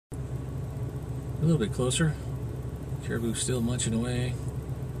A little bit closer. Caribou still munching away.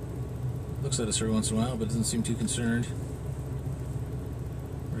 Looks at us every once in a while, but doesn't seem too concerned.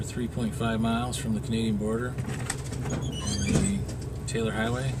 We're 3.5 miles from the Canadian border on the Taylor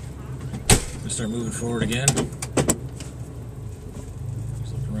Highway. I'm going to start moving forward again. He's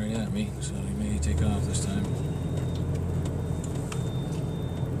looking right at me, so he may take off this time.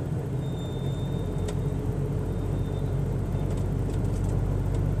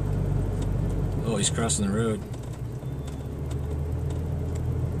 Oh, he's crossing the road.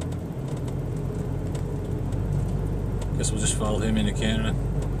 Guess we'll just follow him into Canada.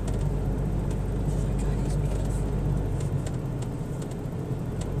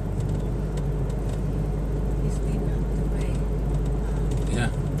 He's leading up the way. Yeah,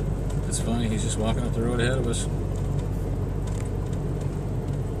 it's funny. He's just walking up the road ahead of us.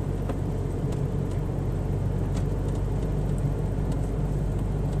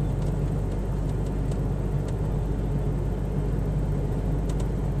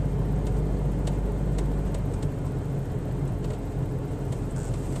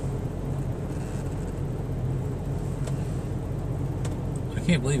 I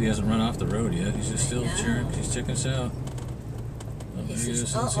can't believe he hasn't run off the road yet. He's just still cheering. He's checking us out. Oh, there he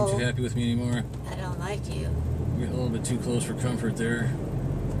is. Doesn't seem too happy with me anymore. I don't like you. We're getting a little bit too close for comfort there.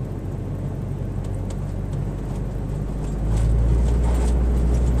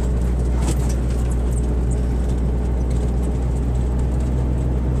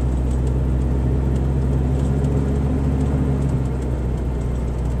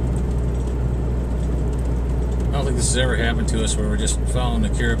 I don't think this has ever happened to us where we're just following a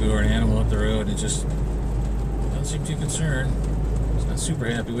caribou or an animal up the road and it just doesn't seem too concerned. He's not super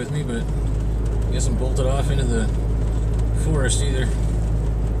happy with me, but he hasn't bolted off into the forest either.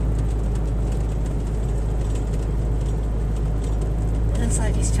 It looks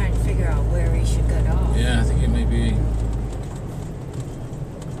like he's trying to figure out where he should get off. Yeah, I think it may be.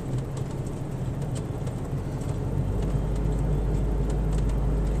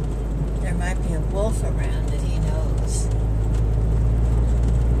 There might be a wolf around that he knows.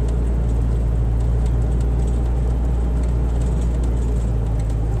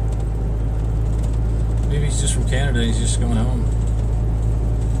 Maybe he's just from Canada, he's just going home.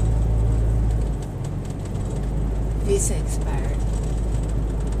 Visa expired.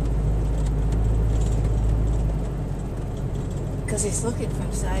 Because he's looking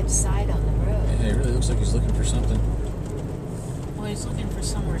from side to side on the road. Yeah, it really looks like he's looking for something. Well, he's looking for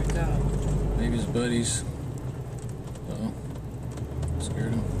somewhere to go. Maybe his buddies. Uh-oh.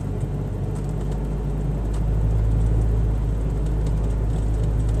 Scared him.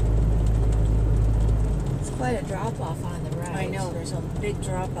 It's quite a drop-off on the right. I know, there's a big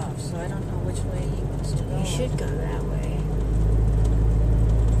drop-off, so I don't know which way he wants to go. He should go that way.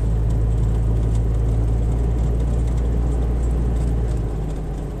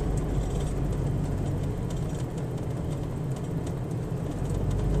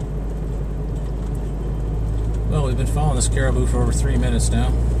 Well, we've been following this caribou for over 3 minutes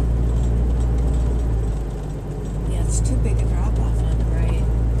now. Yeah, it's too big a drop-off on the right.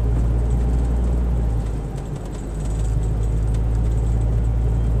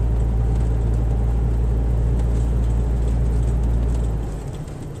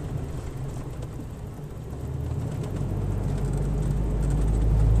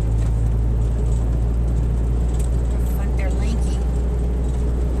 They're lanky.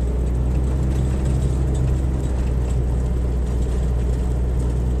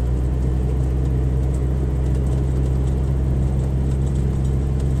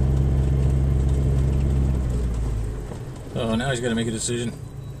 Oh, now he's got to make a decision.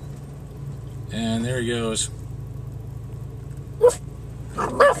 And there he goes.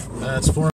 That's 4